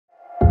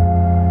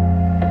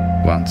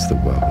Once the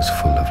world was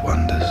full of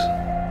wonders,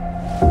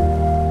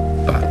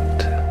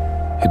 but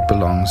it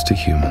belongs to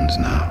humans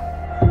now.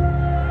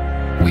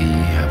 We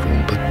have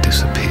all but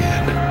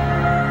disappeared.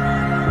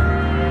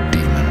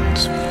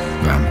 Demons,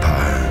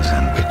 vampires,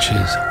 and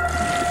witches,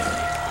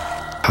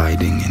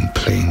 hiding in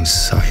plain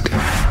sight.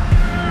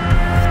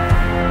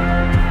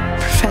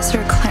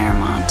 Professor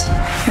Clairmont,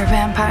 you're a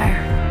vampire.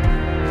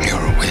 You're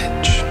a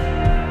witch.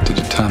 To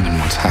determine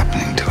what's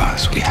happening to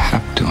us, we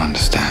have to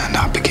understand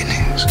our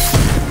beginnings.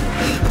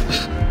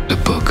 The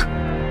book.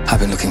 I've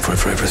been looking for it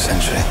for over a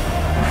century.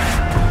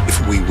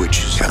 If we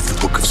witches have the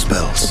book of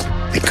spells,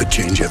 it could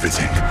change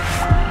everything.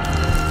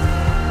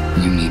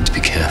 You need to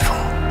be careful.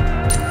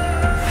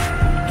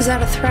 Is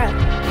that a threat?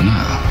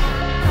 No.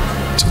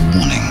 It's a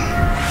warning.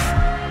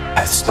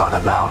 It's not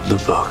about the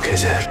book,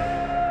 is it?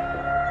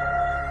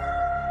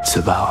 It's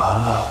about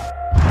her.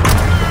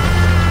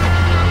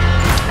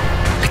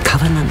 The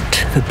Covenant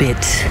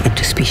forbids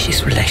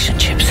interspecies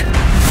relationships.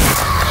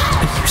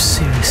 Are you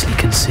seriously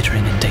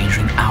considering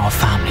endangering our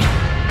family?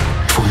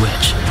 For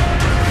which,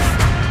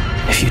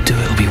 if you do,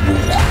 it'll be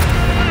war.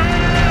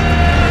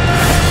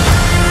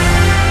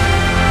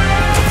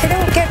 I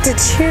don't get to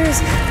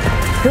choose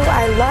who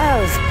I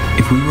love.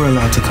 If we were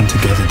allowed to come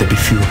together, there'd be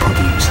fewer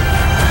problems.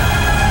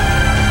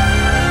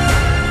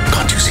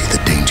 Can't you see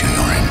the danger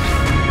you're in?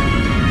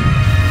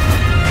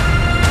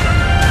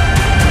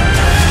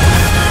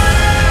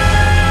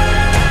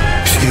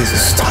 She is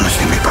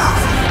astonishingly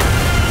powerful.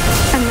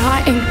 I'm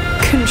not in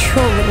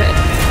control of it.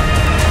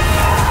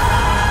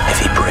 If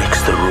he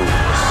breaks the rules,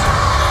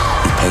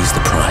 he pays the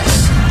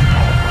price.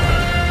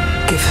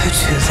 Give her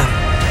to them.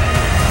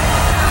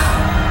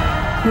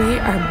 We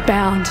are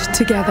bound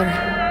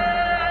together.